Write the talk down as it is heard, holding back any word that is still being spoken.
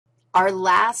Our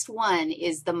last one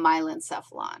is the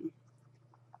myelencephalon.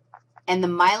 And the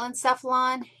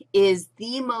myelencephalon is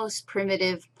the most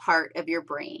primitive part of your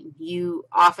brain. You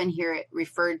often hear it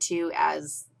referred to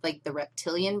as like the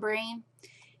reptilian brain.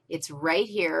 It's right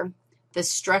here. The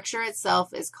structure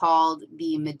itself is called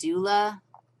the medulla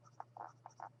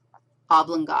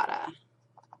oblongata.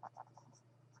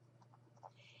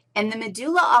 And the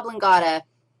medulla oblongata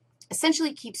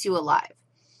essentially keeps you alive.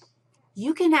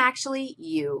 You can actually,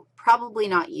 probably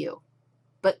not you,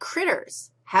 but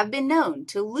critters have been known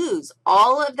to lose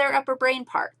all of their upper brain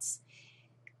parts,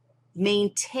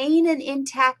 maintain an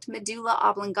intact medulla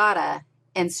oblongata,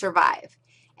 and survive.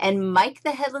 And Mike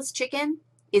the headless chicken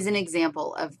is an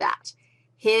example of that.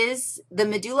 The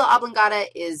medulla oblongata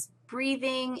is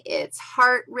breathing, its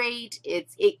heart rate, it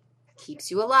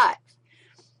keeps you alive.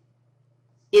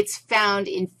 It's found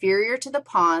inferior to the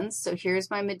pons, so here's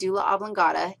my medulla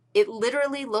oblongata. It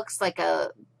literally looks like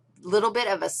a little bit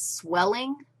of a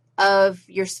swelling of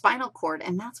your spinal cord,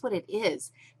 and that's what it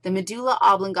is. The medulla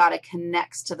oblongata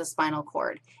connects to the spinal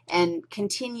cord and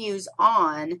continues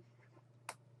on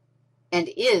and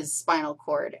is spinal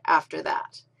cord after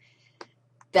that.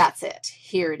 That's it.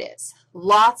 Here it is.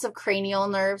 Lots of cranial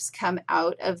nerves come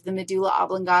out of the medulla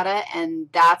oblongata, and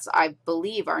that's, I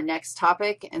believe, our next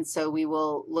topic, and so we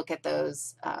will look at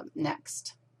those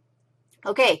next.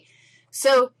 Okay,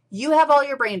 so you have all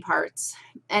your brain parts,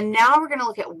 and now we're going to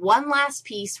look at one last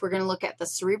piece. We're going to look at the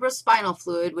cerebrospinal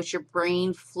fluid, which your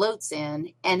brain floats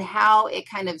in, and how it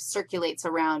kind of circulates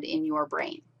around in your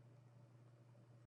brain.